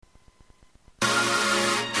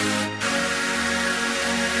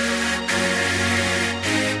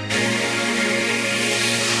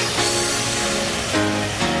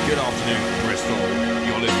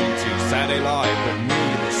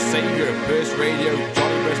Dance Radio,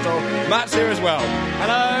 Johnny Bristol. Matt's here as well.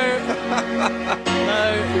 Hello.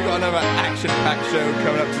 Hello. We've got another action-packed show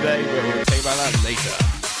coming up today, but we'll tell you about that later.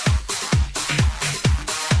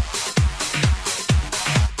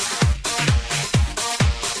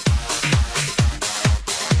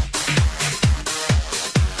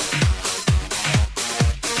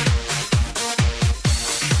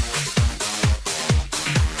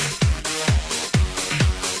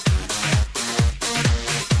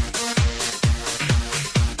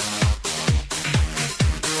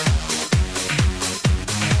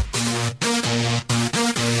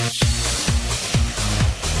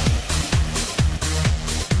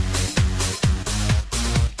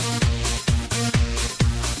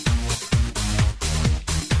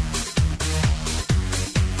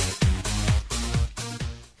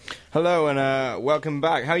 Hello and welcome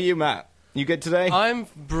back. How are you, Matt? You good today? I'm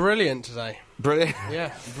brilliant today. Brilliant?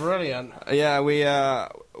 Yeah, brilliant. Yeah, we're... Are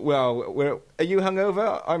you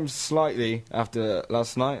hungover? I'm slightly after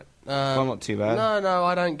last night. Well, not too bad. No,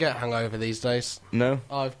 I don't get hungover these days. No?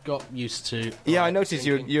 I've got used to... Yeah, I noticed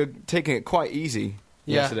you're taking it quite easy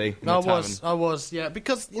yesterday in the tavern. I was, yeah,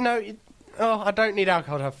 because, I don't need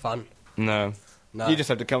alcohol to have fun. No. No. You just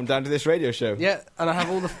have to come down to this radio show. Yeah, and I have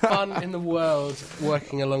all the fun in the world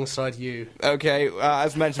working alongside you. Okay,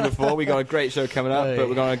 as mentioned before, we got a great show coming up, but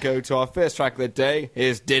we're going to go to our first track of the day.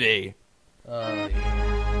 Here's Diddy. Hey,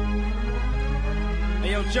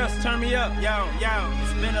 yo, just turn me up. Yo,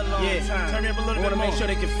 it's been a long time. Turn me up a little bit more. I want to make sure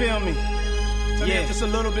they can feel me. Turn me up just a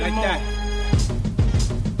little bit like more. That.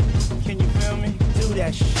 Can you feel me? Do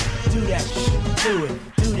that shit. Do that shit. Do it.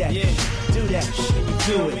 Do that shit. Do that shit. Can you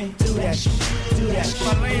feel me? Do that shit. Do that shit.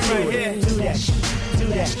 My lane right here. Do that shit. Do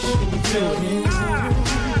that shit. Can you feel me?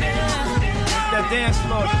 That dance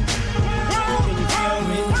floor. Can you feel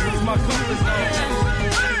me? It's my comfort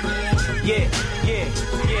zone. Yeah.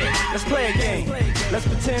 Let's play a game. Let's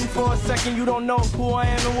pretend for a second you don't know who I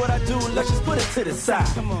am and what I do. Let's just put it to the side.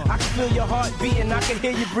 I can feel your heart beating, I can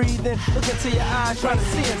hear you breathing. Look into your eyes, trying to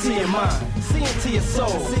see into your mind, see into your soul.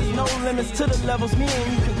 There's no limits to the levels me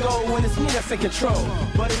and you can go when it's me that's in control.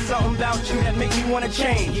 But it's something about you that make me want to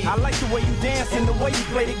change. I like the way you dance and the way you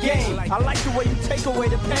play the game. I like the way you take away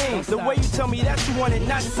the pain. The way you tell me that you want it,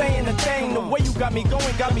 not saying a thing. The way you got me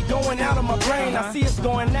going out of my brain. I see us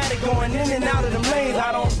going at it, going in and out of them lanes.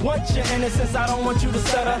 I don't want your innocence, I don't want you to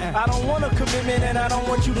stutter. I don't want a commitment and I don't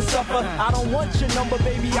want you to suffer. I don't want your number,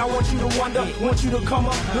 baby, I want you to wonder. Want you to come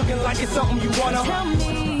up looking like it's something you wanna. Tell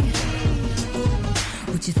me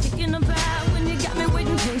what you're thinking about when you got me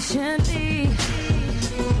waiting patiently.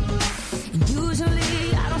 And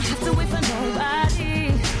usually I don't have to wait for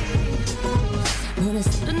nobody. When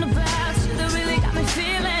it's something about you that really got me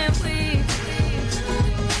feeling weak,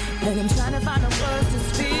 and I'm trying to find the words to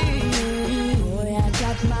speak. Boy, I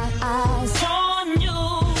got my eyes on you.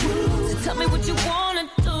 So tell me what you wanna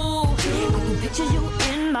do. I can picture you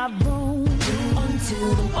in my room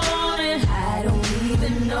until the morning. I don't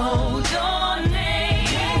even know your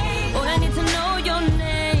name, but I need to know your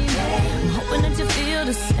name. I'm hoping that you feel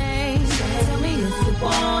the same. Tell me if you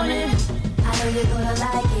want it. I know you're gonna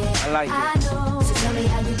like it. I like it. I know. So tell me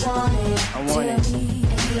how you want it. I want tell it. me,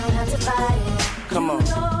 and you don't have to fight it. Come on.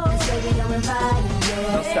 Baby, I'm invited.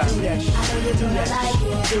 Don't stop. Do that shit. I know you're gonna like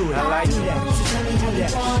it. Do it. I like that. So tell me how you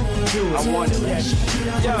want it. Do it. I want it.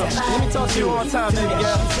 Yo, let me talk to you all the time, baby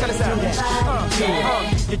girl. Check this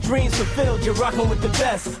out. Your dreams fulfilled, you're rocking with the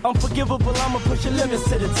best. Unforgivable, I'ma push your limits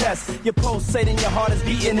to the test. You're pulsating, your heart is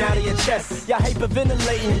beating out of your chest. You're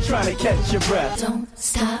hyperventilating, you're trying to catch your breath. Don't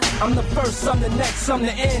stop. I'm the first, I'm the next, I'm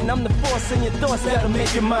the end. I'm the force in your thoughts that'll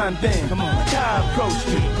make your mind bend. Come on. Look how I approached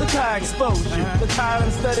you, look how I exposed you. Look how I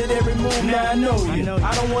done studied every move, now I know you.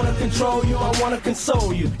 I don't wanna control you, I wanna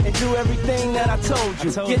console you. And do everything that I told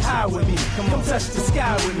you. Get high with me, come touch the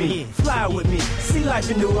sky with me. Fly with me, see life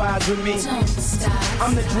in new eyes with me. Don't stop.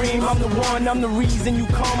 I'm the dream, I'm the one, I'm the reason you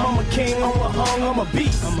come. I'm a king, I'm a hung, I'm a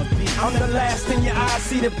beast. I'm the last in your eyes,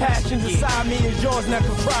 see the passions inside me is yours, now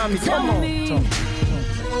confine me. Come Tell on. me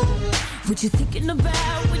what you thinking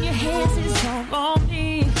about when your hands is all on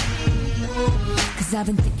me. Cause I've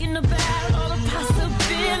been thinking about all the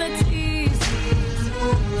possibilities.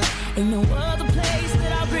 Ain't no other place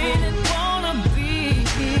that I really wanna be.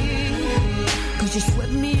 Cause you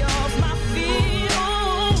swept me off my feet.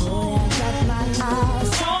 Oh, I got my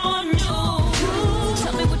eyes on you. So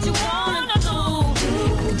tell me what you wanna do.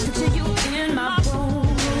 I can picture you in my room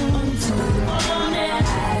until the morning.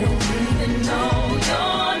 I don't even know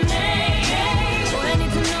your name, but I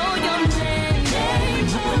need to know your name.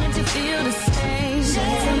 Hoping that you feel the same.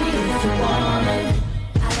 Tell me if you want it.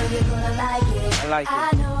 I know you're gonna like it. I like it. I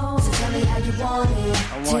know. So tell me how you want it.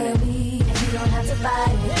 I want Tell it. me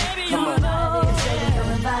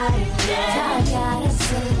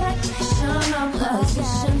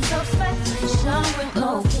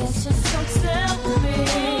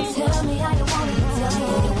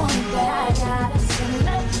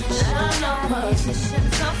Competition's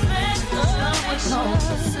a friend. So tell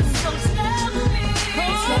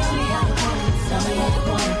me how you want it. Tell me how you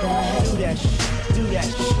want it, babe. Do that shit, do that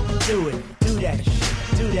shit, do it. Do that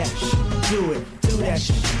shit, do that shit, do it. Do that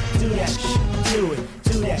shit, do that shit, do it.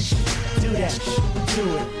 Do that shit, do that shit,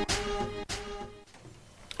 do it.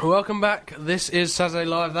 Welcome back. This is Saturday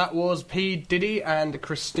Live. That was P. Diddy and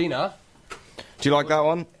Christina. Do you like that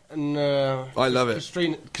one? No. I love it.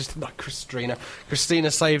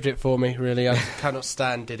 Christina saved it for me, really. I cannot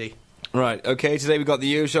stand Diddy. Right, okay, today we got the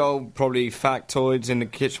usual, probably factoids in the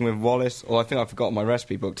kitchen with Wallace. Or I think I forgot my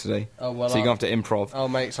recipe book today. Oh, well, so you're going to have to improv. I'll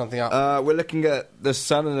make something up. We're looking at the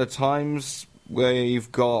Sun and the Times, where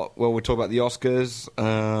you've got, well, we'll talk about the Oscars,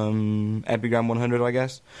 Epigram 100, I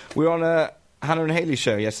guess. We were on a Hannah and Hayley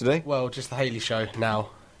show yesterday. Well, just the Hayley show now.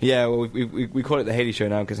 Yeah, well, we call it the Hayley show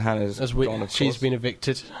now because Hannah's gone, of she's course. been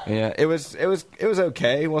evicted. Yeah, it was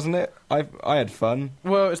okay, wasn't it? I had fun.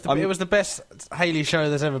 Well, it was the best Hayley show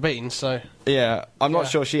there's ever been. So yeah, I'm not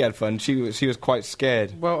sure she had fun. She was quite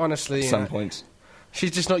scared. Well, honestly, at some points. She's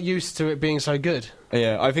just not used to it being so good.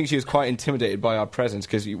 Yeah, I think she was quite intimidated by our presence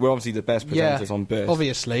because we're obviously the best presenters on Burst.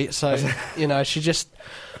 Obviously. So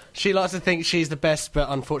she likes to think she's the best, but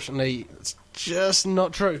unfortunately, it's just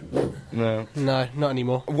not true. No, not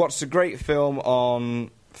anymore. Watched a great film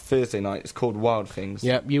on Thursday night. It's called Wild Things.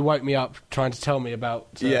 Yeah, you woke me up trying to tell me about.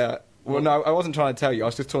 Yeah. Well, no, I wasn't trying to tell you. I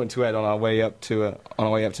was just talking to Ed on our way up to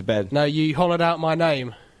bed. No, you hollered out my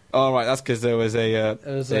name. Oh, right, that's because there was a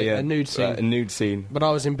nude scene. A nude scene. But I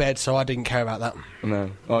was in bed, so I didn't care about that.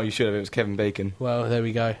 No. Oh, you should have. It was Kevin Bacon. Well, there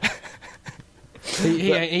we go.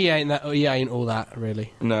 he ain't all that,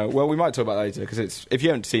 really. No. Well, we might talk about that later, because if you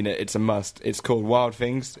haven't seen it, it's a must. It's called Wild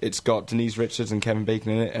Things. It's got Denise Richards and Kevin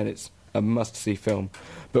Bacon in it, and it's a must-see film.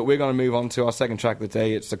 But we're going to move on to our second track of the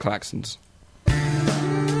day. It's the Klaxons.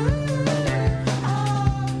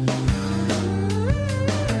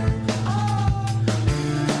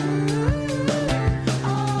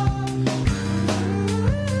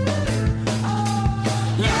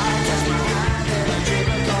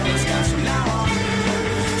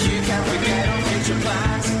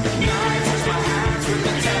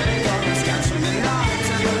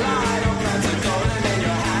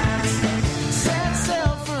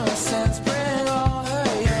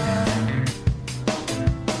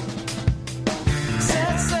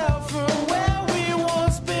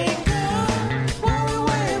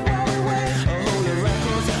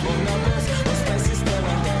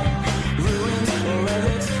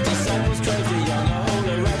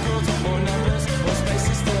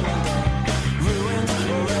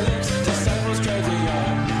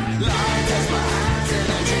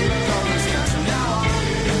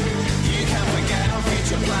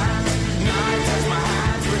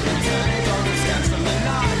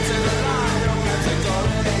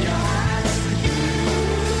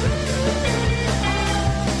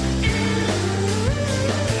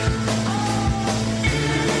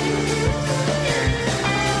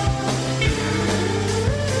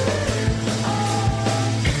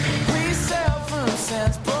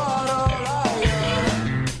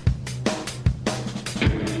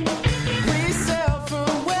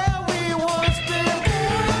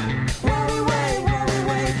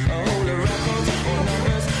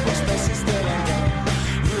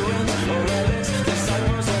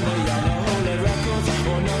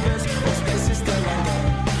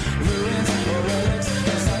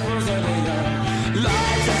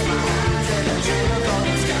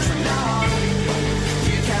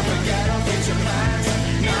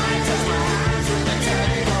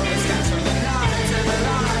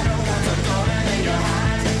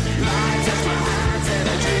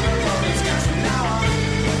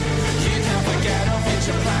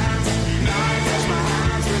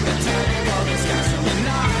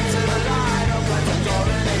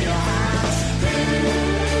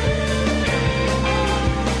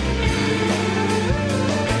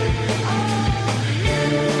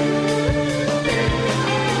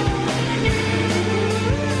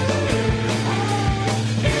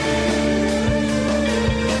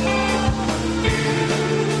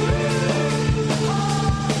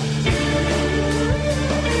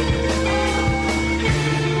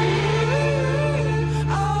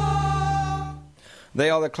 They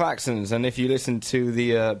are the Klaxons, and if you listen to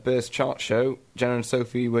the Burst Chart show, Jenna and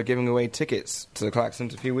Sophie were giving away tickets to the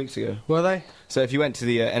Klaxons a few weeks ago. Were they? So if you went to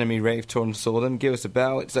the Enemy Rave tour and saw them, give us a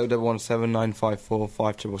bell. It's 0117 954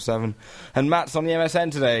 5777. And Matt's on the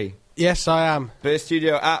MSN today. Yes, I am.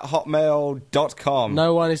 burststudio@hotmail.com.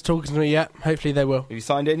 No one is talking to me yet. Hopefully they will. Have you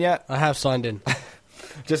signed in yet? I have signed in.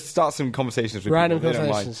 Just start some conversations with Random people. They don't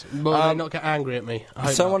mind. conversations. Will they not get angry at me? I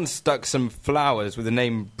hope Someone not. stuck some flowers with the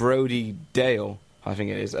name Brody Dale, I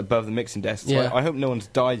think it is, above the mixing desk. So Yeah. I hope no one's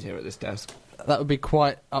died here at this desk. That would be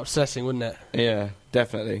quite upsetting, wouldn't it? Yeah,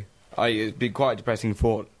 definitely. It'd be quite a depressing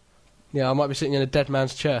thought. Yeah, I might be sitting in a dead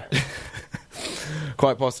man's chair.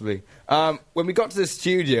 Quite possibly. When we got to the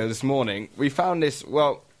studio this morning, we found this,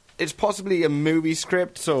 well, it's possibly a movie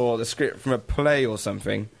script or the script from a play or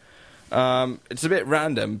something. It's a bit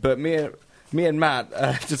random, but me and Matt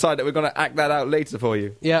decided that we're going to act that out later for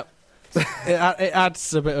you. Yep. It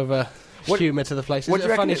adds a bit of a humour to the place. What Is do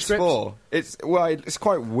you it a reckon funny it's script? for? It's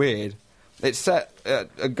quite weird. It's set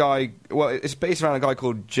a guy. Well, it's based around a guy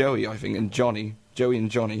called Joey, I think, and Johnny. Joey and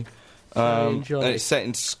Johnny. Joey and Johnny. And it's set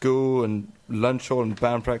in school and lunch hall and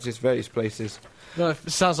band practice, various places. No,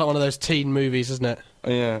 it sounds like one of those teen movies, doesn't it?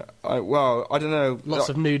 Yeah. I don't know. Lots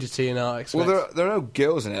of nudity in it, I expect. Well, there are no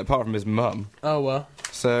girls in it apart from his mum. Oh, well.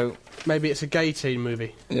 So Maybe it's a gay teen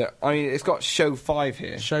movie. yeah, I mean, it's got show 5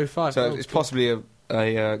 here. Show 5. So oh, it's good. possibly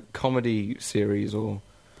a comedy series or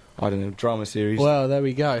I don't know, drama series. Well, there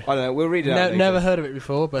we go. I don't know. We'll read it out later. Never heard of it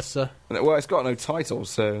before, but Well, it's got no title,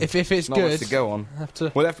 so if it's not good, much to go on. I have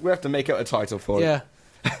to. We'll have to make up a title for it. Yeah.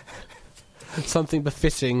 Something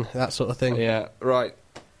befitting, that sort of thing. Yeah, right.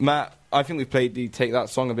 Matt, I think we've played the Take That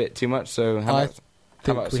song a bit too much, so how I about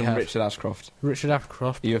think we some have. Richard Ashcroft? Richard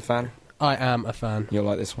Ashcroft. Are you a fan? I am a fan. You'll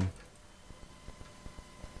like this one.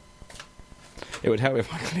 It would help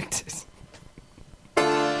if I clicked it.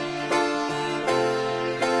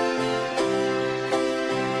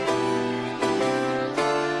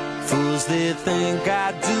 Fools, they think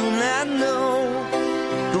I do not know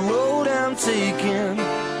the road I'm taking.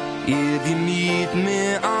 If you meet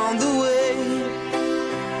me on the way,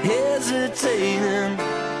 hesitating,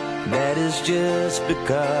 that is just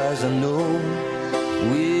because I know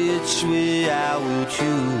which way I will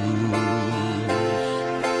choose.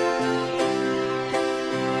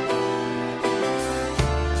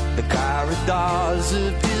 The corridors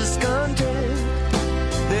of discontent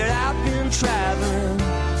that I've been traveling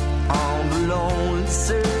on the lonely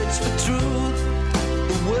search for truth.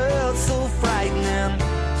 The world's so frightening,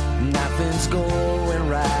 nothing's going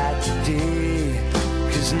right today,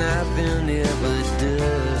 'cause nothing ever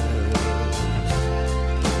does.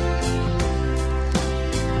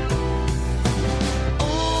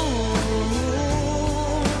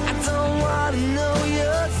 Ooh, I don't wanna know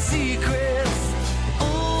your secrets.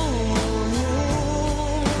 Ooh,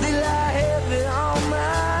 they lie heavy on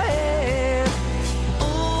my head.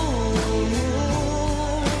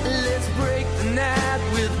 Let's break the night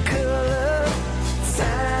with color.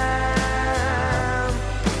 Time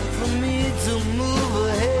for me to move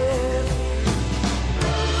ahead.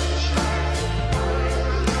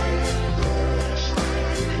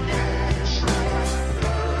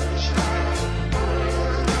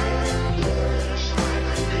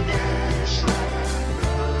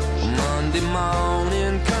 Monday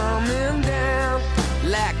morning coming down,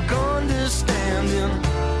 lack understanding.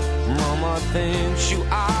 Mama thinks you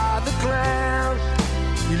are the clown.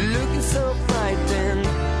 You're looking so frightened.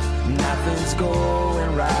 Nothing's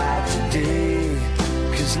going right today,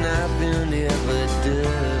 'cause nothing ever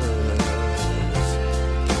does.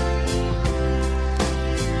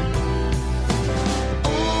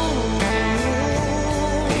 Ooh,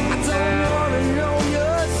 I don't wanna know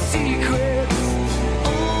your secrets.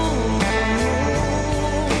 Ooh,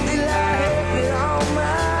 they lie heavy on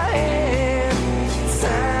my head.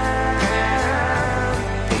 Time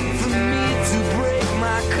for me to break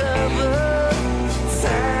my cover.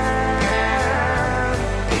 Time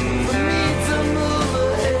for me to move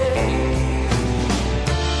ahead.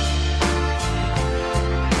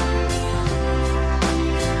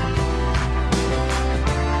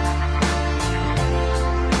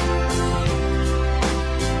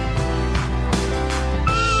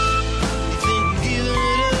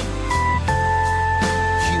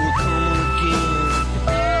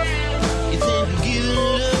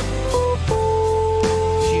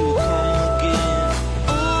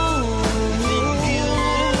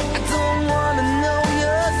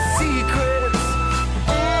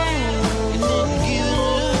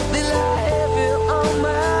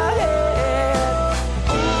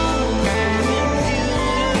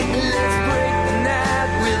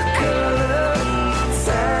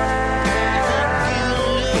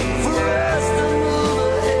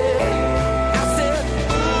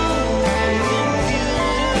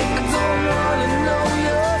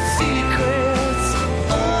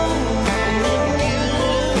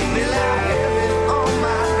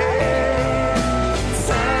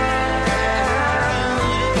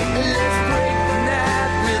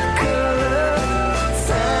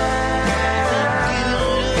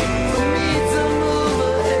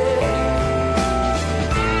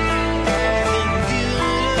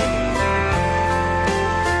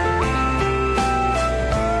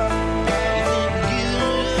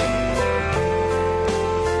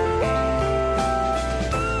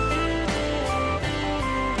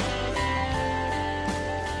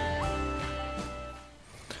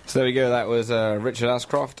 So there we go. That was Richard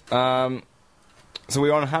Ashcroft. So we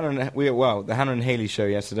were on the Hannah and Hayley show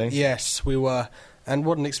yesterday. Yes, we were. And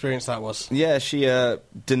what an experience that was. Yeah, she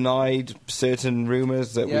denied certain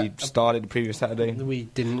rumours that Yeah. we started the previous Saturday. We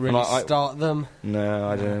didn't really start them. No,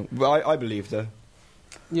 I don't. But I believed her.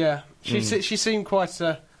 Yeah, she seemed quite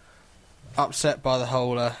upset by the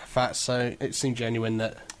whole fact, so it seemed genuine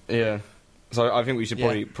that... Yeah. So I think we should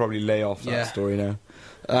probably lay off that Yeah. story now.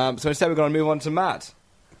 So instead we're going to move on to Matt.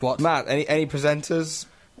 What? Matt, any presenters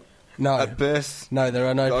No. at Burst? No, there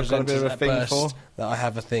are no Got a bit of presenters a at thing Burst for? that I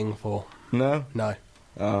have a thing for. No? No.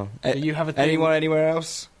 Oh. Do you have a thing? Anyone anywhere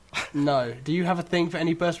else? No. Do you have a thing for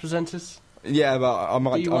any Burst presenters? Yeah, but I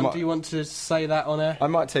might... Do you want to say that on air? I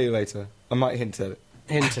might tell you later. I might hint at it.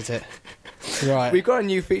 Hint at it. Right. We've got a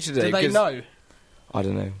new feature today. Do they 'cause- know? I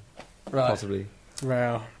don't know. Right. Possibly.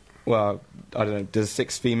 Well. Well, I don't know. Does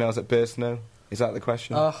 6 females at Burst know? Is that the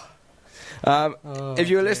question? Oh, If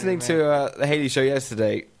you were listening to the Hayley show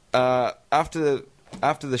yesterday, after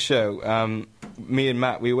the show, me and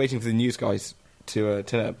Matt, we were waiting for the news guys to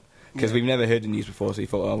turn up because we've never heard the news before. So we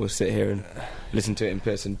thought, we'll sit here and listen to it in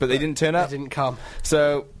person. But they didn't turn up. they didn't come.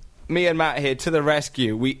 So me and Matt here to the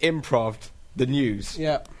rescue. We improv'd the news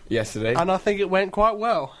Yeah. yesterday. And I think it went quite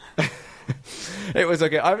well. It was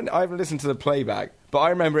okay. I haven't listened to the playback, but I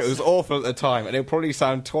remember it was awful at the time, and it'll probably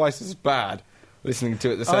sound twice as bad listening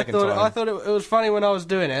to it the second time. I thought it was funny when I was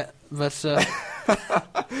doing it, but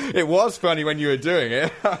It was funny when you were doing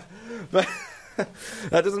it, but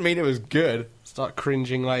that doesn't mean it was good. start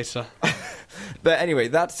cringing later. But anyway,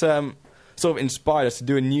 that's sort of inspired us to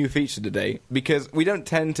do a new feature today, because we don't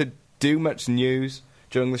tend to do much news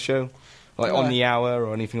during the show, like on the hour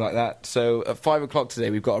or anything like that. So at 5 o'clock today,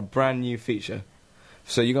 we've got a brand new feature.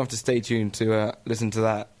 So you're going to have to stay tuned to listen to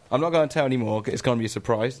that. I'm not going to tell any more, it's going to be a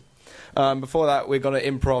surprise. Before that, we're going to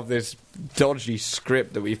improv this dodgy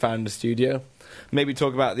script that we found in the studio. Maybe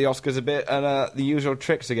talk about the Oscars a bit and the usual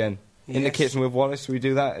tricks again. In the Yes. kitchen with Wallace, we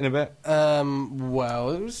do that in a bit. Well,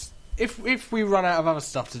 it was if we run out of other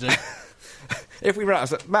stuff to do. If we run out of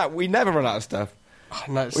stuff, Matt, we never run out of stuff.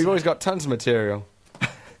 No, We've always got tons of material.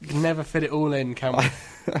 can never fit it all in, can we?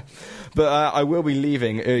 But I will be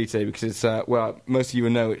leaving early today because it's, most of you will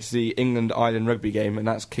know it's the England-Ireland rugby game, and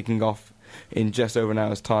that's kicking off in just over an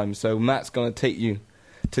hour's time. So Matt's going to take you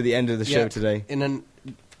to the end of the show today. In an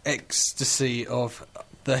ecstasy of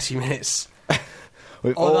 30 minutes.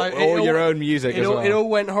 With Although all your own music as well. It all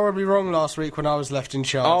went horribly wrong last week when I was left in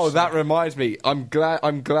charge. Oh, so- that reminds me. I'm glad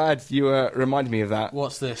you reminded me of that.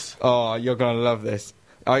 What's this? Oh, you're going to love this.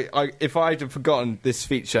 If I'd have forgotten this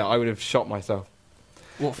feature, I would have shot myself.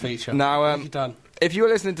 What feature? Now, what have you done? If you were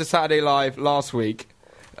listening to Saturday Live last week,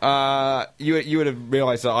 you would have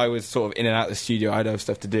realised that I was sort of in and out of the studio. I had other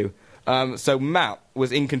stuff to do. So Matt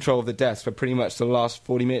was in control of the desk for pretty much the last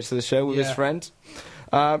 40 minutes of the show with his friend.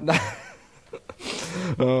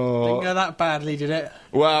 Didn't go that badly, did it?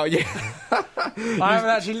 Well, yeah. I haven't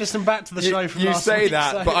actually listened back to the show from You last say week.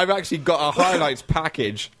 that, so- but I've actually got a highlights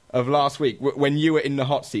package of last week when you were in the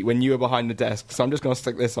hot seat, when you were behind the desk. So I'm just going to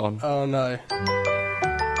stick this on. Oh no.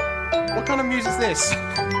 What kind of music's this?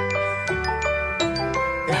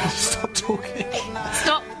 Stop talking.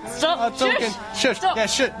 Stop. I'm talking. Shush. Stop. Yeah,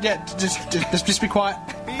 shush. Yeah, just be quiet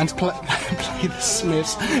and play the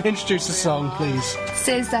Smiths. Introduce the song, please.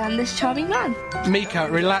 Says this charming man. Mika,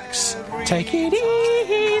 relax. Take it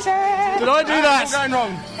easy. Did I do that? What's going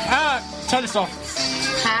wrong? Turn this off.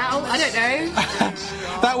 How? I don't know.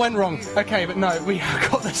 That went wrong. Okay, but no, we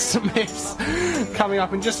have got the Smiths coming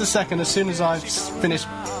up in just a second as soon as I've finished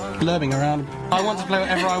blurbing around. I want to play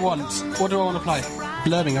whatever I want. What do I want to play?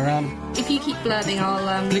 Blurbing around. If you keep blurbing, I'll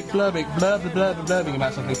Blurbing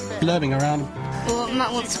about something. Blurbing around. Well,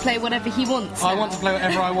 Matt wants to play whatever he wants. I want to play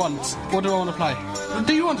whatever I want. What do I want to play?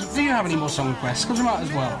 Do you have any more song requests? Because we might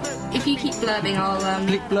as well. If you keep blurbing, I'll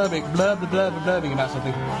Blurbing about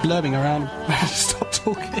something. Blurbing around. Stop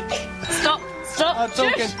talking. Stop. I'm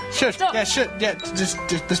talking. Shush. Stop. Yeah, shush. Yeah,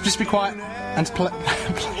 just be quiet and play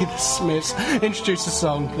the Smiths. Introduce the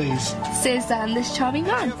song, please. Says this charming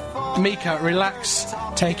man. Mika, relax.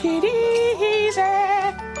 Take it easy.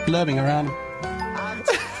 Blurbing around.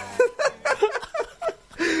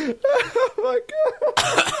 Oh my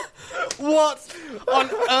God. What on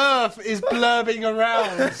earth is blurbing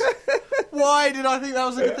around? Why did I think that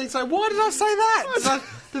was a good thing to say? Why did I say that?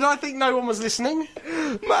 Did I think no one was listening?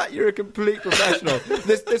 Matt, you're a complete professional.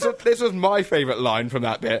 This was my favourite line from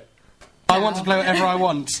that bit. I want to play whatever I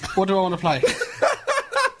want. What do I want to play?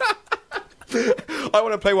 I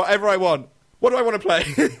want to play whatever I want. What do I want to play?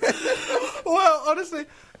 Well, honestly,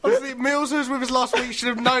 Honestly, Mills, who was with us last week, should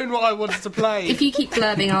have known what I wanted to play. If you keep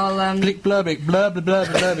blurbing, I'll Blick blurbing,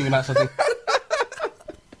 blurbing about something.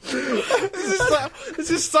 This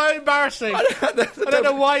is so embarrassing. I don't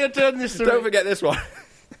know why you're doing this to Don't me. forget this one.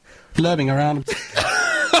 Blurbing around.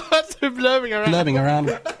 Blurbing around. Blurbing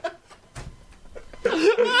around.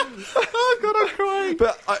 Oh God, I'm crying.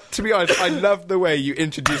 But to be honest, I love the way you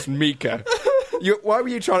introduced Mika. Why were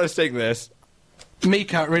you trying to sing this?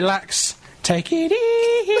 Mika, relax. Take it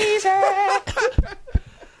easy.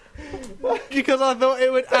 Because I thought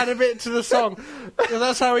it would add a bit to the song. Because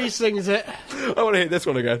that's how he sings it. I want to hear this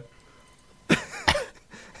one again.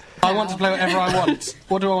 I want to play whatever I want.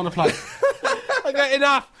 What do I want to play? Okay,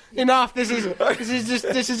 enough. This is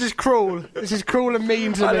just cruel. This is cruel and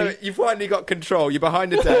mean to I me. know, you finally got control. You're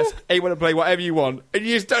behind the desk and you want to play whatever you want. And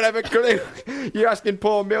you just don't have a clue. You're asking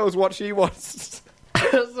poor Mills what she wants.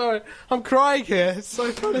 Sorry, I'm crying here. It's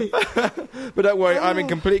so funny. But don't worry, I'm in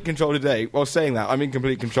complete control today. Well, saying that, I'm in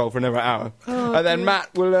complete control for another hour. And then Matt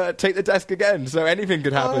will take the desk again. So anything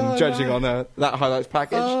could happen, judging on that highlights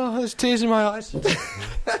package. Oh, there's tears in my eyes.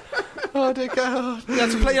 Oh dear God. You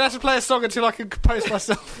have to play a song until I can compose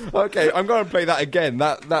myself. Okay, I'm going to play that again.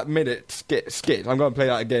 That minute skit. I'm going to play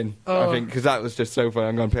that again. I think because that was just so fun.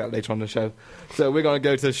 I'm going to play that later on the show. So we're going to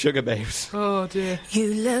go to Sugar Babes. Oh dear.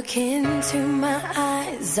 You look into my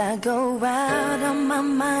eyes, I go out on my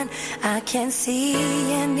mind. I can't see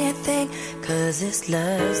anything, 'cause this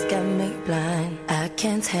love's got me blind. I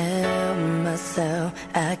can't help myself,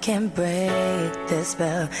 I can't break the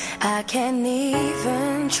spell, I can't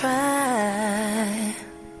even try.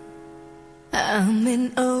 I'm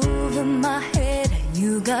in over my head,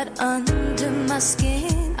 you got under my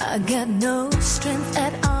skin. I got no strength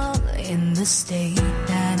at all in the state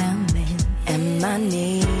that I'm in. And my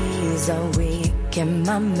knees are weak and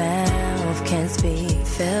my mouth can't speak.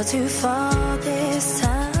 Fell too far this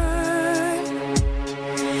time.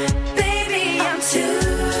 Baby, I'm too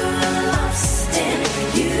lost in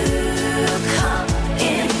you. Caught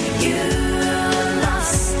in you.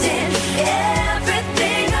 Lost in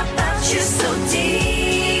everything about you so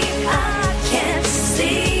deep. I can't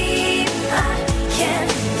sleep, I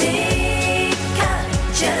can't think. I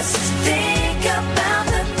just think about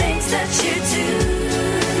the things that you do.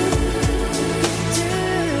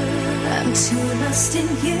 I'm too lost in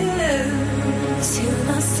you. Too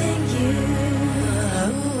lost in you.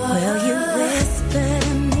 Well, you whisper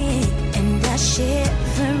to me and I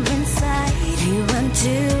shiver inside. You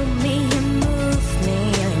undo me and move me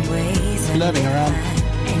in ways I Loving never around. find.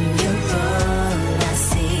 And you're all I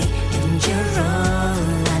see, and you're all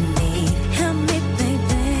I need. Help me,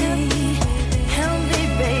 baby. Help me,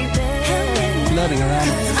 baby. Help me. Loving around.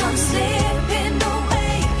 'Cause I'm slipping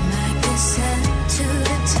away like the sand to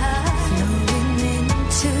the tide. Flowing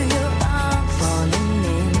into your arms, falling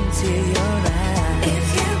into your eyes. If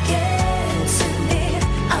you get too near,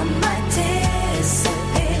 I might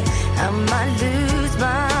disappear. I might lose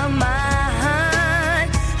my mind.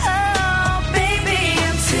 Oh, baby,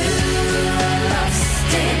 I'm too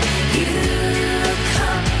lost in you.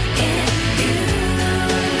 Come in, you.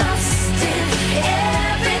 Lost in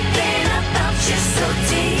everything about you so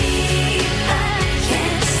deep.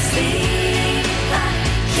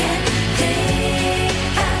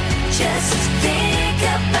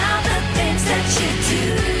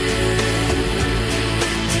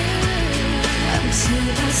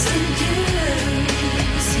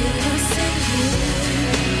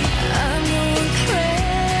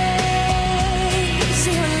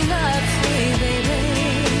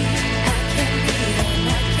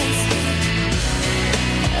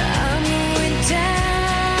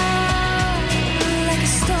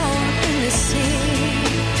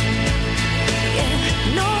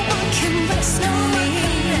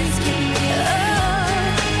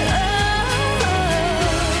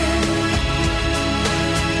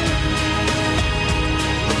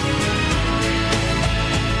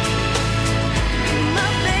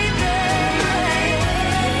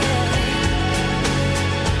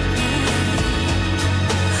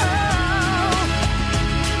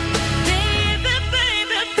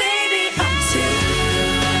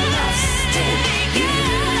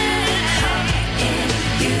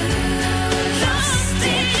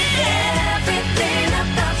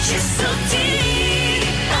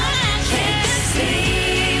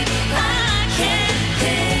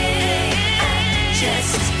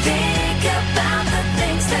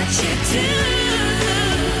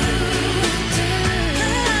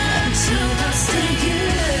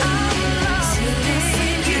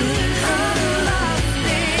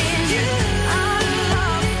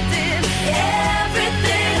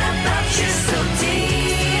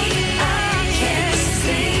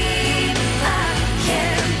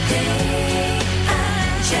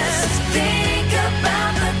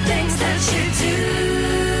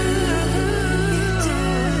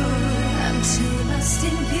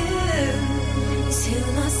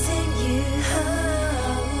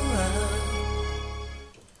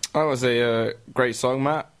 That was a great song,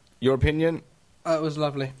 Matt. Your opinion? It was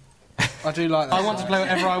lovely. I do like that. I want to play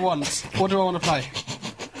whatever I want. What do I want to play?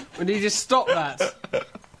 Will you just stop that?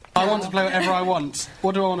 I want to play whatever I want.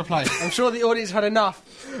 What do I want to play? I'm sure the audience had enough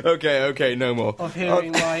Okay, no more. of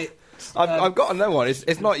hearing my... I've got another one.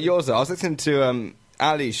 It's not yours, though. I was listening to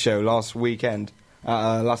Ali's show last weekend,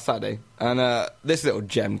 last Saturday, and this little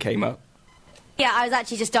gem came up. Yeah, I was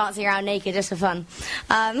actually just dancing around naked just for fun.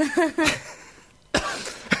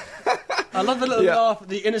 I love the little laugh,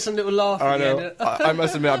 the innocent little laugh. I at the know. end. I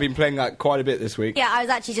must admit, I've been playing that quite a bit this week. Yeah, I was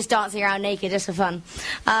actually just dancing around naked just for fun.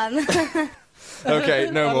 Okay,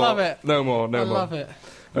 no I more. love it. No more. I love it.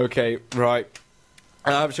 Okay, right.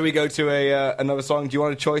 Shall we go to another song? Do you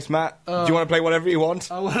want a choice, Matt? Do you want to play whatever you want?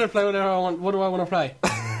 I want to play whatever I want. What do I want to play?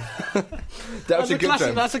 That's a good classic.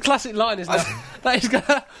 one. That's a classic line, isn't it?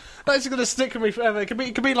 That is gonna stick with me forever. It could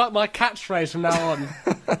be like my catchphrase from now on.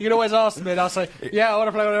 You can always ask me, and I'll say, "Yeah, I want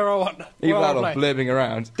to play whatever I want." Either What that do or I play? blabbing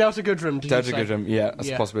around. Delta Goodrum. Did Delta you say? Goodrum, yeah, that's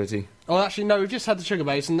Yeah. a possibility. Oh, actually, no. We've just had the Sugar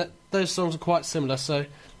Babes, and those songs are quite similar. So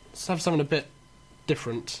let's have something a bit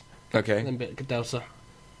different Okay. than bit Delta.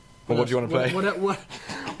 Well, what do you want to play?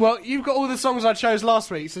 Well, you've got all the songs I chose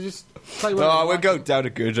last week, so just play one. Oh, we'll go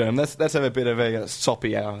Delta Goodrum. Let's have a bit of a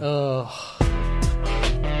soppy hour. Oh.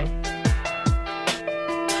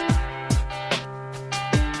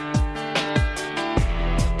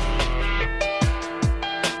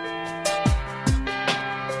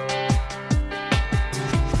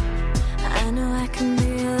 I know I can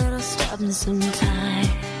be a little stubborn sometimes.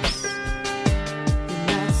 You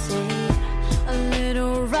might say a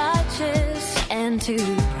little righteous and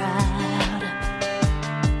too proud.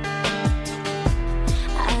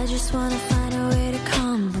 I just wanna find a way to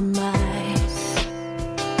compromise.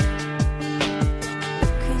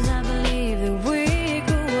 'Cause I believe that we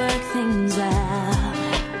could work things out.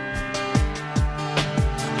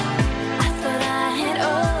 I thought I had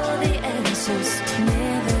all the answers,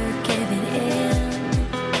 never giving in.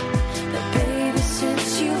 But baby, since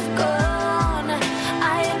you've gone,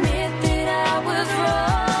 I admit that I was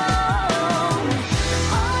wrong.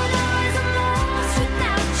 All I know is I'm lost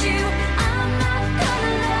without you. I'm not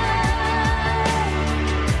gonna lie.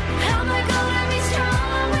 How am I gonna be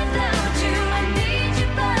strong without you? I need you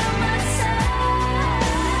by my side.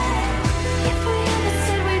 If we ever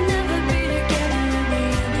said we'd never be together, we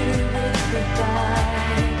knew it goodbye.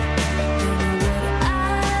 You know what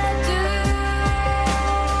I'd do?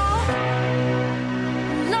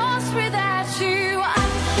 Lost without you, I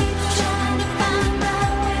keep trying to find my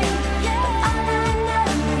way. All I know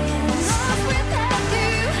is lost without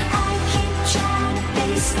you. I keep trying to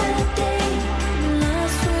face the day.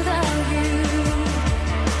 Lost without you.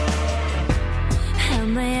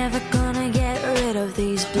 Am I ever gonna get rid of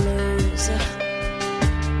these blues?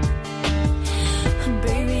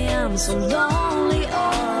 Baby, I'm so lonely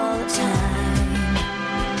all the time.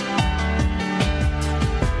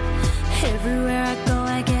 Everywhere I go,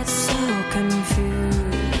 I get so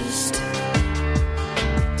confused.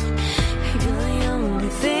 You're the only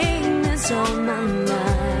thing that's on my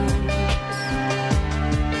mind.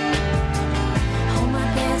 Oh, my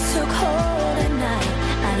bed's so cold at night,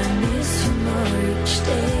 and I miss you more each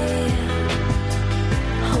day.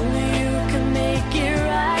 Only you can make it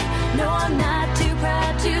right. No, I'm not too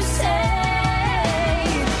proud to say.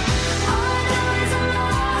 All I know is I'm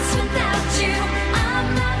lost without you. I'm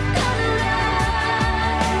not gonna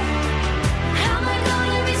lie. How am I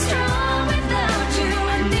gonna be strong without you?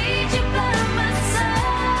 I need you by my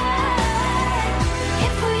side.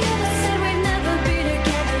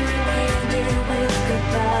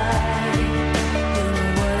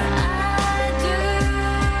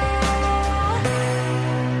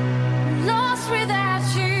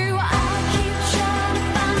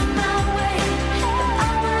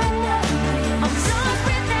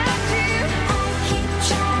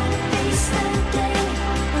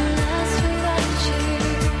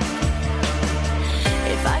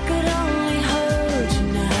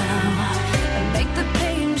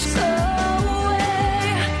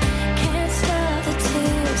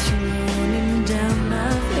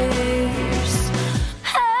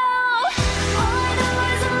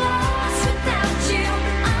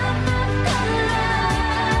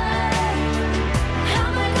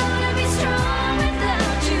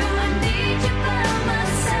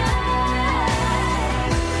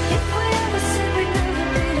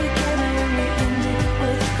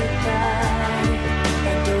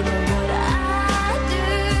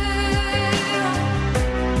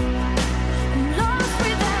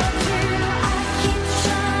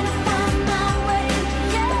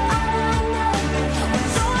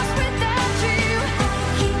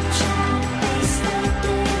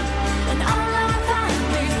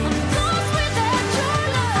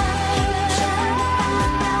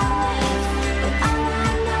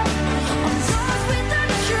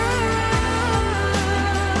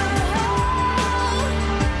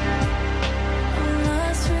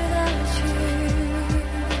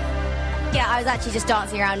 was actually just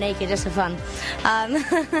dancing around naked just for fun.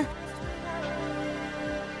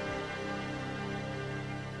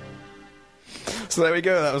 So there we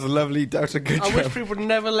go. That was a lovely Dr. Goodrum. I wish people would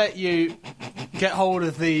never let you get hold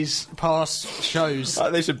of these past shows.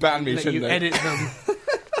 They should ban me, Let shouldn't you they? edit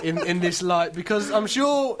them in this light, because I'm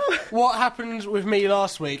sure what happened with me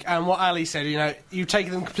last week and what Ali said, you know, you've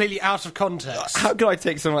taken them completely out of context. How could I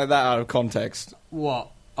take something like that out of context?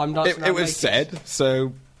 What? I'm dancing It around was naked. said,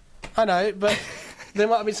 so... I know, but there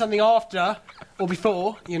might have been something after or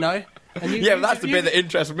before, you know. And Yeah, but that's the bit that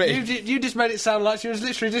interests me. You just made it sound like she was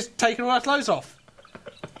literally just taking all her clothes off.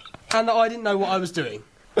 And that I didn't know what I was doing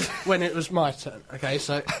when it was my turn. Okay,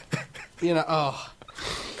 so, you know,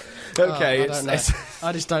 Okay, I don't know.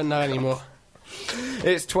 I just don't know anymore.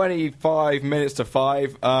 it's 25 minutes to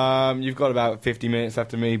 5. You've got about 50 minutes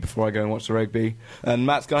after me before I go and watch the rugby. And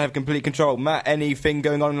Matt's going to have complete control. Matt, anything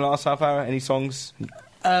going on in the last half hour? Any songs?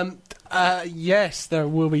 Yes, there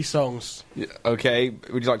will be songs. Okay,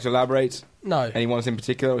 would you like to elaborate? No. Any ones in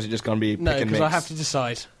particular, or is it just going to be No, pick and because mix? I have to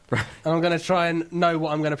decide. And I'm going to try and know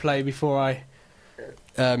what I'm going to play before I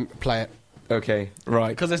play it. Okay, right.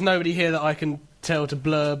 Because there's nobody here that I can tell to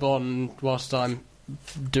blurb on whilst I'm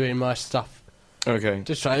doing my stuff. Okay.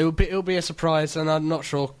 Just try. It'll be a surprise, and I'm not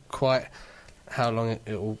sure quite how long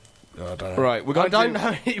it'll. I don't know. Right, we're I going don't to...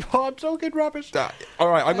 know anymore. I'm talking rubbish.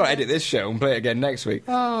 Alright, I've got to edit this show and play it again next week.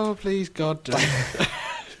 Oh, please, God. Do.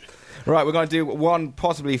 Right, we're going to do one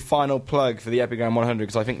possibly final plug for the Epigram 100,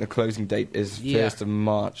 because I think the closing date is 1st of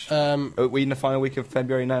March. Are we in the final week of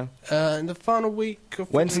February now? In the final week of...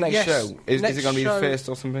 When's the next yes, show? Is next it going to be show- the 1st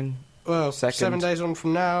or something? Well, Second. 7 days on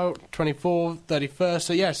from now, 24th, 31st,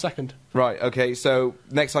 so yeah, 2nd. Right, okay, so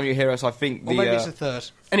next time you hear us, I think Or maybe it's the 3rd.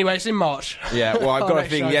 Anyway, it's in March. Yeah, well, I've Our got a next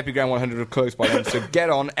feeling show. the Epigram 100 will close by then. So get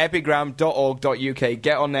on epigram.org.uk,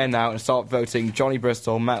 get on there now and start voting Johnny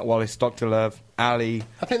Bristol, Matt Wallace, Dr. Love, Ali.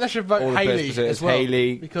 I think they should vote All the Hayley best pursuers. as well.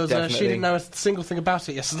 Hayley, because definitely. she didn't know a single thing about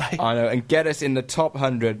it yesterday. I know, and get us in the top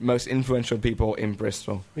 100 most influential people in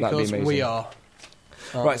Bristol. That'd be Because amazing. we are.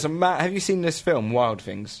 Right, so Matt, have you seen this film, Wild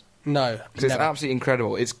Things? No, Because it's never. absolutely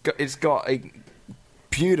incredible. It's got a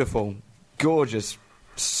beautiful, gorgeous,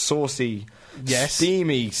 saucy, Yes.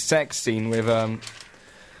 steamy sex scene with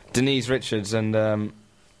Denise Richards and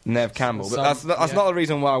Nev Campbell. But that's yeah. not the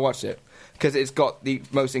reason why I watched it. Because it's got the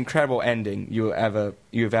most incredible ending you've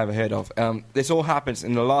ever heard of. This all happens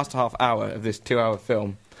in the last half hour of this 2-hour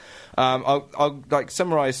film. I'll like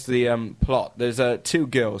summarise the plot. There's two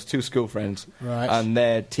girls, two school friends, Right. and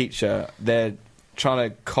their teacher. They're trying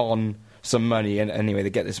to con some money, and anyway, they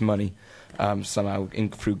get this money somehow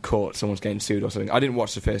through court. Someone's getting sued or something. I didn't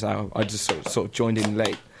watch the first hour. I just sort of joined in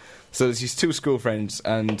late. So there's these two school friends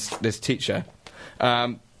and this teacher,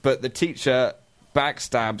 but the teacher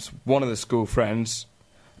backstabs one of the school friends,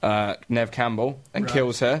 Nev Campbell, and Right.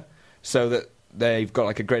 kills her, so that they've got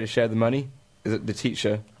like a greater share of the money. The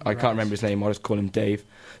teacher, I Right. can't remember his name. I'll just call him Dave.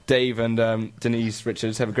 Dave and Denise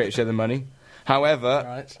Richards have a greater share of the money. However,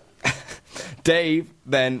 Right. Dave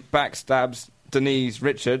then backstabs Denise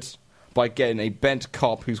Richards by getting a bent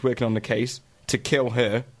cop who's working on the case to kill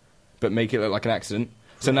her, but make it look like an accident.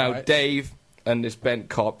 So now Right. Dave and this bent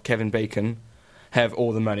cop, Kevin Bacon, have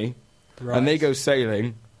all the money, Right. and they go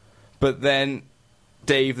sailing. But then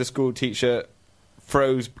Dave, the school teacher,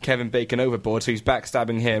 throws Kevin Bacon overboard, so he's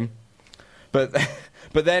backstabbing him. But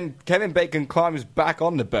then Kevin Bacon climbs back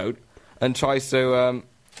on the boat and tries to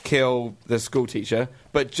kill the school teacher.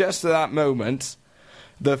 But just at that moment,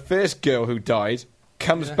 the first girl who died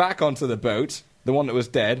comes Yeah. back onto the boat, the one that was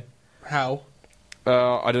dead. How?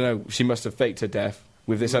 I don't know. She must have faked her death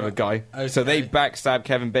with this other guy. Okay. So they backstab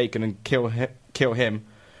Kevin Bacon and kill him.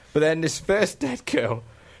 But then this first dead girl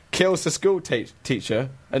kills the school teacher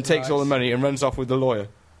and takes Right. all the money and runs off with the lawyer.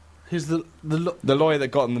 Who's the The lawyer that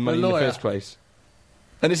got them the money in the lawyer. first place.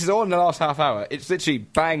 And this is all in the last half hour. It's literally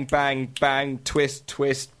bang, bang, bang, twist,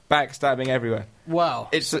 twist, backstabbing everywhere. wow?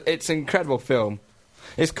 It's an incredible film.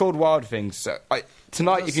 It's called Wild Things. So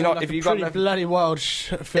tonight, if you've got pretty enough, bloody wild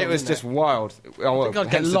film, it was isn't just wild. Oh, I think I'd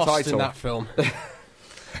get hence the lost title. in that film.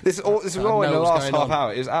 This is all I in know the what's last going half on.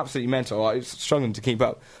 hour. It was absolutely mental. I was struggling to keep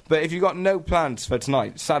up. But if you've got no plans for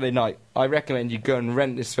tonight, Saturday night, I recommend you go and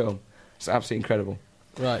rent this film. It's absolutely incredible.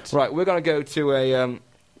 Right. Right, we're going to go to a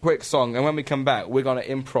quick song, and when we come back, we're going to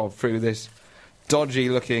improv through this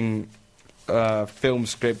dodgy-looking film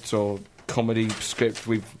script or comedy script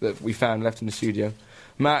that we found left in the studio.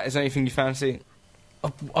 Matt, is there anything you fancy?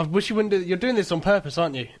 I wish you wouldn't do. You're doing this on purpose,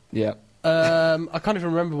 aren't you? Yeah. I can't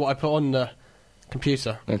even remember what I put on the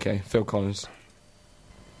computer. Okay, Phil Collins.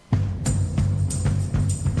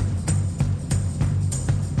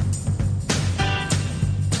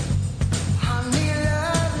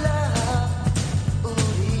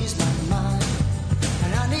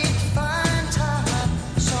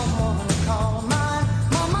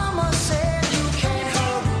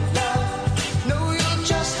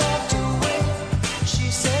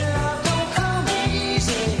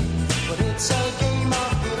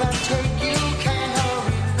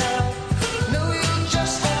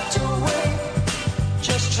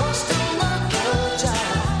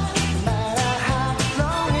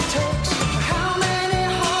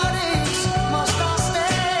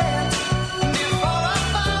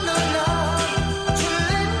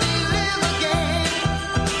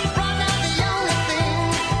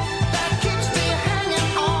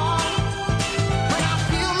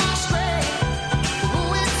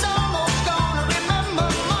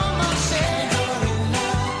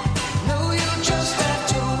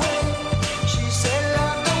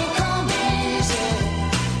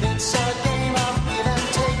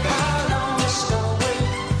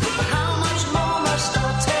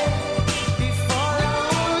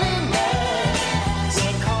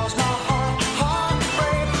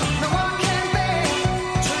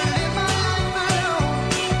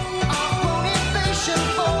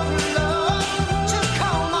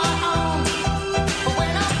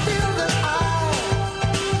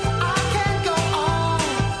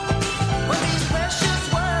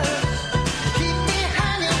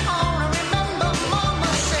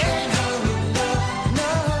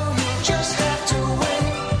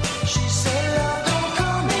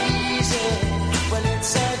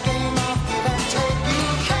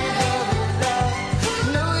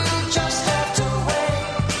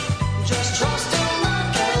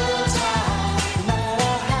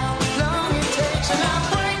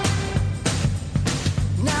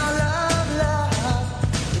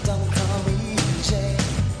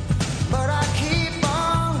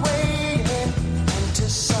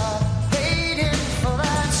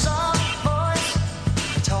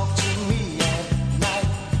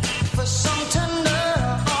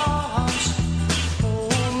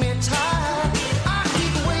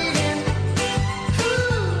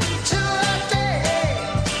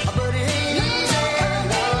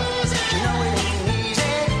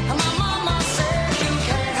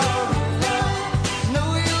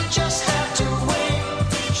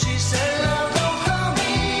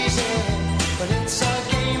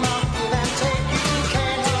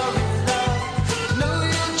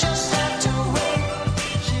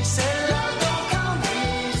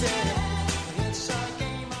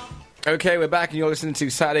 Okay, we're back and you're listening to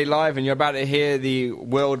Saturday Live and you're about to hear the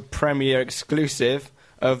world premiere exclusive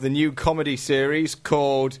of the new comedy series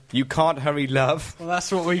called You Can't Hurry Love. Well,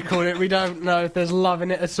 that's what we call it. We don't know if there's love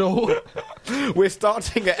in it at all. We're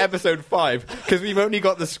starting at episode 5 because we've only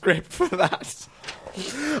got the script for that.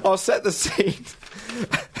 I'll set the scene.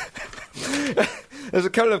 There's a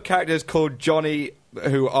couple of characters called Johnny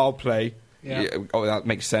who I'll play. Yeah. Oh, that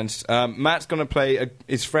makes sense. Matt's going to play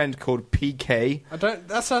his friend called PK.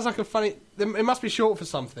 That sounds like a funny... It must be short for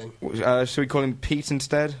something. Should we call him Pete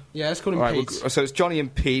instead? Yeah, let's call him Right, Pete. so it's Johnny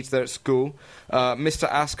and Pete. They're at school. Mr.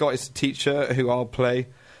 Ascot is the teacher who I'll play.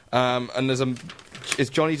 And there's is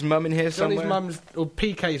Johnny's mum in here somewhere? Johnny's mum's... Or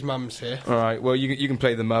PK's mum's here. All right, well, you can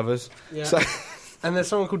play the mothers. Yeah. So And there's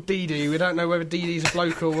someone called Dee Dee. We don't know whether Dee Dee's a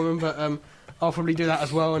bloke or a woman, but I'll probably do that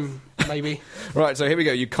as well, and maybe... Right, so here we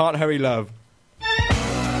go. You Can't Hurry Love.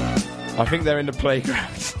 I think they're in the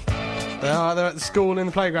playground. They're at the school in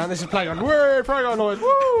the playground. This is playground. Woo! Playground noise.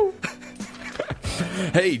 Woo!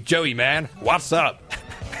 Hey, Joey, man. What's up?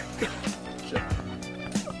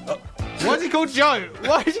 Why is he called Joe?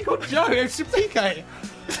 Why is he called Joe? It's PK.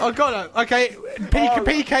 Oh, God. Okay,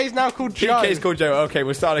 PK's now called Joe. PK's called Joe. Okay,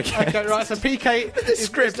 we'll start again. Okay, right, so PK is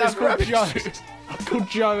script now is called rubbish. Joe. Called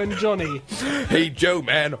Joe and Johnny. Hey, Joe,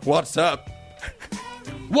 man. What's up?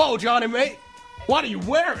 Whoa, Johnny, mate. What are you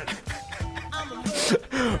wearing?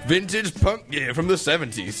 Vintage punk gear from the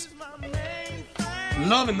 70s.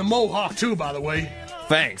 Loving the mohawk, too, by the way.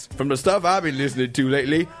 Thanks. From the stuff I've been listening to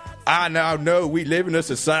lately, I now know we live in a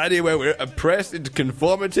society where we're oppressed into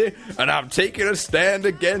conformity, and I'm taking a stand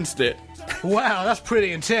against it. Wow, that's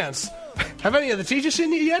pretty intense. Have any of the teachers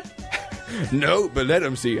seen you yet? No, but let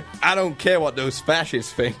them see. I don't care what those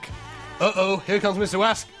fascists think. Uh-oh, here comes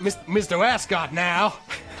Mr. Ascot now.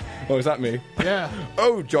 Oh, is that me? Yeah.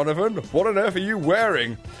 Oh, Jonathan, what on earth are you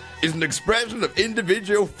wearing? It's an expression of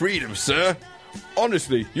individual freedom, sir.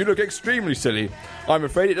 Honestly, you look extremely silly. I'm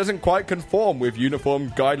afraid it doesn't quite conform with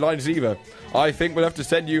uniform guidelines either. I think we'll have to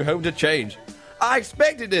send you home to change. I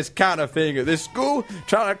expected this kind of thing at this school,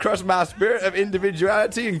 trying to crush my spirit of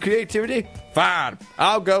individuality and creativity. Fine,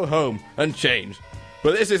 I'll go home and change.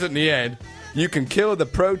 But this isn't the end. You can kill the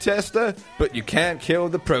protester, but you can't kill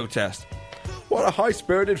the protest. What a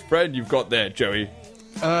high-spirited friend you've got there, Joey.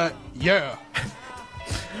 Yeah.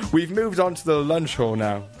 We've moved on to the lunch hall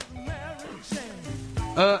now.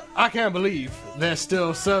 I can't believe they're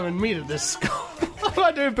still serving meat at this school. What am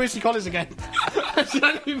I doing Bootsy Collins again? That's the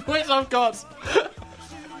only voice I've got.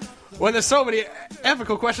 When there's so many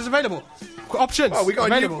ethical questions available. Options Oh, we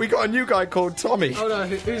got available. a new guy called Tommy. Oh no,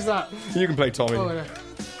 who's that? You can play Tommy. Oh, yeah.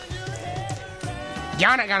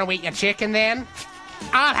 You're not gonna eat your chicken then?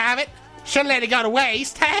 I'll have it. Shouldn't let it go to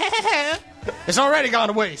waste. It's already gone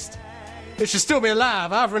to waste. It should still be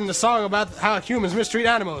alive. I've written a song about how humans mistreat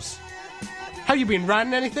animals. Have you been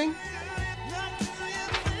writing anything?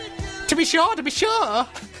 To be sure.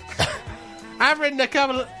 I've written a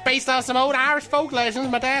couple based on some old Irish folk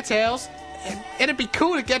legends my dad tells. It'd be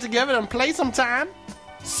cool to get together and play sometime.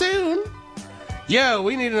 Soon. Yo,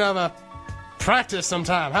 we need another practice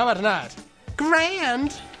sometime. How about tonight?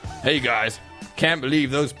 Grand. Hey guys, can't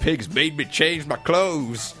believe those pigs made me change my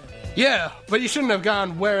clothes. Yeah, but you shouldn't have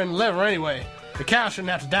gone wearing leather anyway. The cow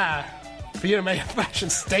shouldn't have to die for you to make a fashion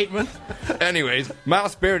statement. Anyways, my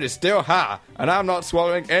spirit is still high, and I'm not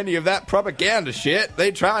swallowing any of that propaganda shit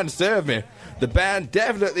they try and serve me. The band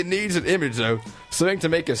definitely needs an image though, something to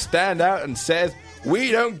make us stand out and says,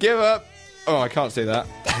 we don't give up. Oh, I can't say that.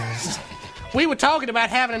 We were talking about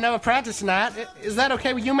having another practice tonight. Is that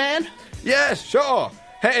okay with you, man? Yes, sure.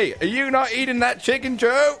 Hey, are you not eating that chicken,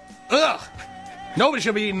 Joe? Ugh! Nobody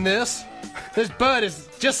should be eating this. This bird is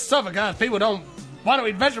just suffer, guys. People don't want to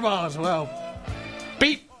eat vegetables. Well,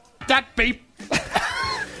 beep. That beep.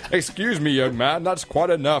 Excuse me, young man, that's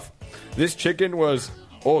quite enough. This chicken was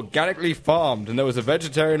organically farmed, and there was a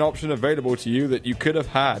vegetarian option available to you that you could have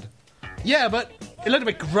had. Yeah, but a little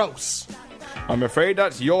bit gross. I'm afraid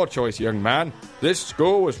that's your choice, young man. This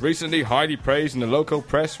school was recently highly praised in the local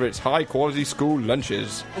press for its high-quality school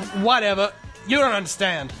lunches. Whatever. You don't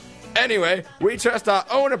understand. Anyway, we trust our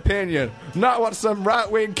own opinion, not what some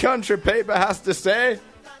right-wing country paper has to say.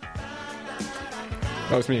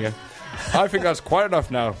 That was me again. I think that's quite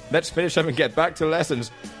enough now. Let's finish up and get back to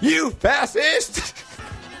lessons. You fascist!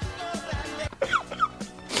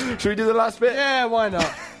 Should we do the last bit? Yeah, why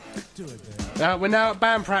not? We're now at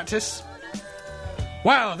band practice.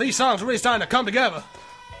 Wow, these songs are really starting to come together.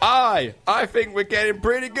 I think we're getting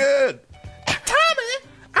pretty good. Tommy,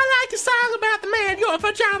 I like the song about the man you're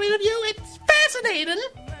for jobbing of you. It's fascinating.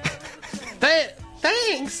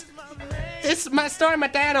 Thanks. it's my story my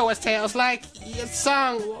dad always tells. Like, a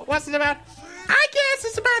song, what's it about? I guess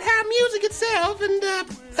it's about how music itself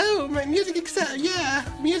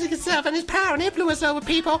music itself and its power and influence over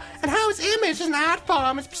people, and how its image as an art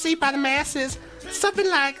form is perceived by the masses. Something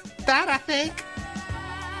like that, I think.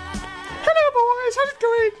 Hello, boys. How's it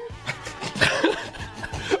going?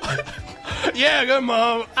 Yeah, good,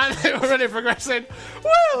 Mom. I think we're really progressing.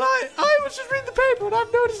 Well, I was just reading the paper and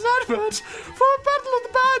I've noticed adverts for a battle of the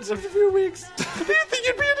bands in a few weeks. Do you think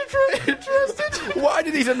you'd be interested? Why do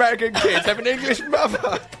these American kids have an English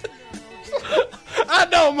mother? I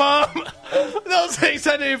know, Mom. Those things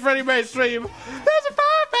I do pretty mainstream. There's a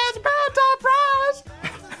 £5,000 prize.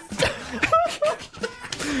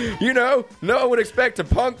 You know, no one would expect a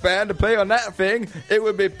punk band to play on that thing. It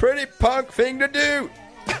would be a pretty punk thing to do.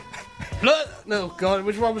 No, God,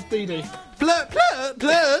 which one was Dee Dee? Plus, it'll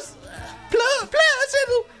give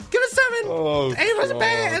us something. Oh, It was a God.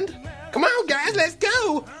 band. Come on, guys, let's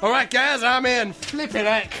go. All right, guys, I'm in. Flippin'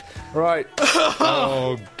 heck. Right.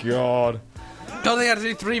 Oh, God. Don't think I had to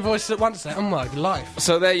do 3 voices at once there. Oh, my life.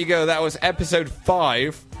 So there you go. That was episode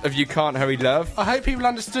 5 of You Can't Hurry Love. I hope people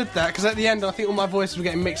understood that, because at the end I think all my voices were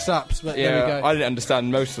getting mixed up. But there we go. I didn't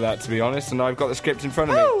understand most of that, to be honest, and I've got the script in front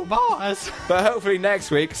of me. Oh, boys. But hopefully next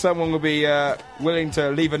week someone will be willing to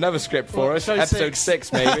leave another script for us. show Episode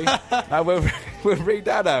 6 maybe. And we'll read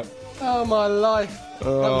that out. Oh, my life. That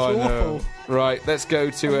was awful. No. Right, let's go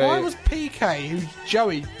to Why was PK, who's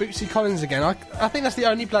Joey, Bootsy Collins again? I think that's the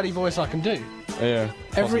only bloody voice I can do. Yeah.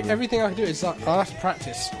 Everything I can do is I'll have to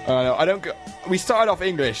practice. I don't. We started off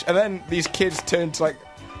English, and then these kids turned to like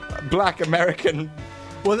black American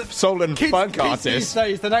soul and funk Kids artists. these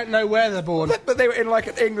days, they don't know where they're born. But they were in like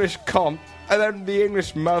an English comp, and then the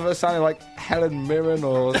English mother sounded like Helen Mirren,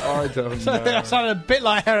 or I don't know. That sounded a bit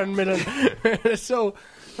like Helen Mirren. So,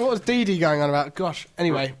 what was Dee Dee going on about? Gosh.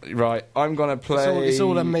 Anyway, Right, I'm gonna play. it's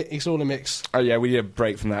all a mix. Oh yeah, we need a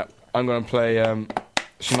break from that. I'm gonna play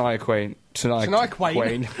Shania Twain. Shania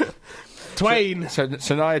Twain. Twain. So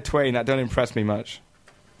Shania Twain. That don't impress me much.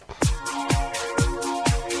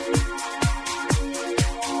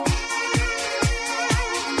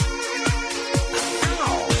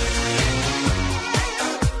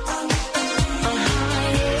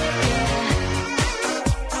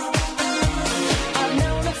 I've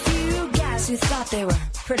known a few guys who thought they were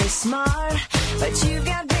pretty smart, but you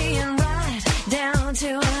got being right down to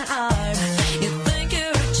an art. You think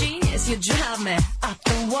you're a genius, you drive me up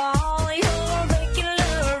the wall. You're a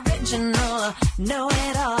regular, original,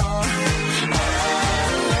 know-it-all.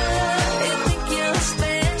 You think you're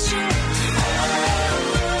special.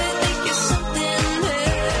 You think you're something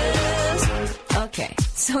else. Okay,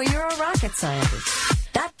 so you're a rocket scientist.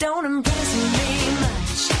 That don't impress me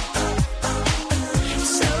much.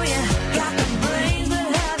 So you got the brains,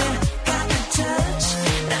 but have you got the touch?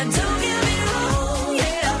 Now don't get me wrong,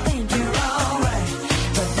 yeah, I think you're alright,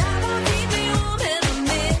 but that won't keep me warm in the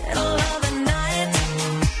middle of the night.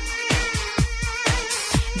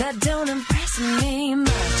 That don't impress me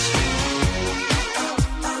much.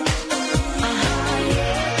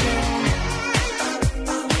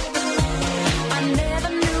 I never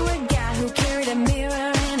knew a guy who carried a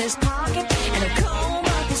mirror in his pocket and a comb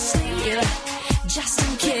up his sleeve, just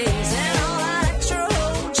in case. And all that extra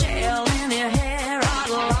old gel in your hair, I'd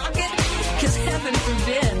lock it, 'cause heaven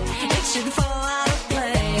forbid it should fall out of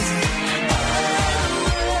place.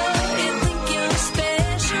 Oh, you think you're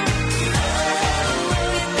special. Oh,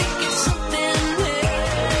 you think you're something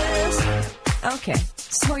else. Okay,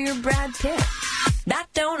 so you're Brad Pitt. That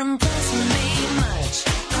don't impress me much.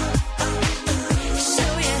 So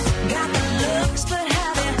you got the looks, but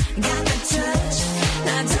have you got the touch?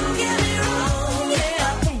 Now don't get me wrong, yeah,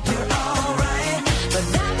 I think you're alright, but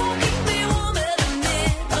that won't keep me warm in the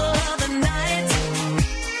middle of the night.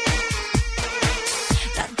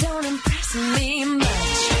 That don't impress me much.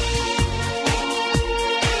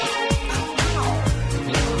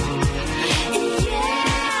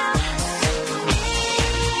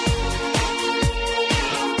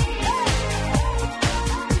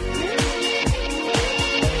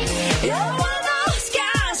 You're one of those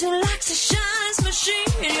guys who likes to shine his machine.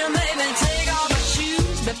 You made me take off my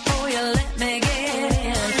shoes before you let me get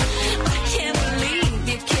in. I can't believe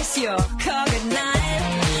you kiss your car goodnight.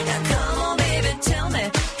 Now come on, baby, tell me,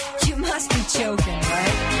 you must be joking,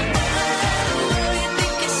 right? Oh, you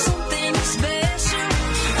think you're something special.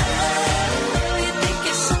 Oh, you think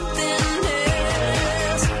you're something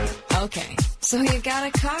else. Okay, so you got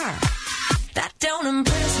a car. That don't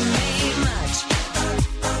impress me much.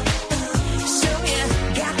 So you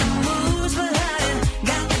got the moves, but have you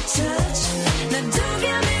got the touch? Now don't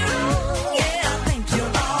get me wrong, yeah, I think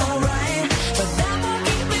you're alright,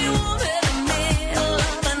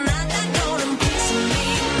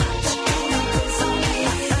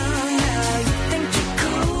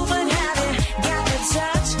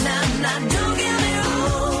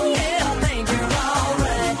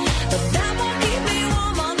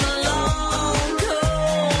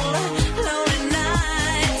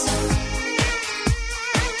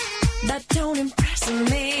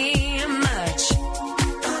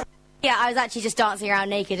 was actually just dancing around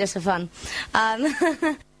naked just for fun.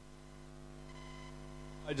 I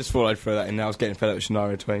just thought I'd throw that in there. I was getting fed up with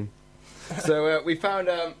Shania Twain. So we found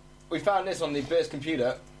this on the Burst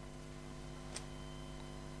computer.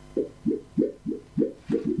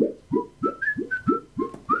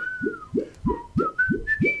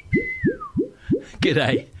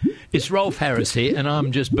 G'day, it's Rolf Harris here, and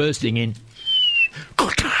I'm just bursting in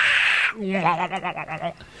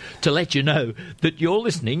to let you know that you're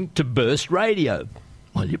listening to Burst Radio.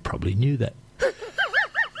 Well, you probably knew that.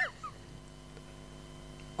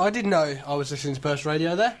 I didn't know I was listening to Burst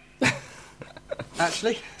Radio there.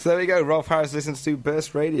 Actually. So there we go. Rolf Harris listens to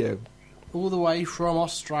Burst Radio. All the way from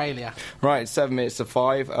Australia. Right, 7 minutes to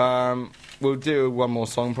 5. We'll do one more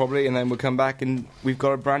song probably, and then we'll come back and we've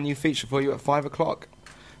got a brand new feature for you at 5 o'clock.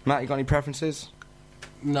 Matt, you got any preferences?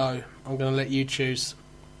 No, I'm going to let you choose.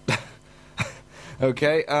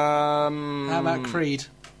 Okay. How about Creed?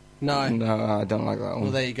 No. No, I don't like that one.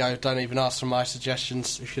 Well, there you go. Don't even ask for my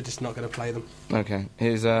suggestions if you're just not going to play them. Okay.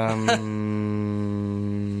 Here's Tim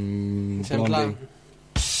Blondie. Clown.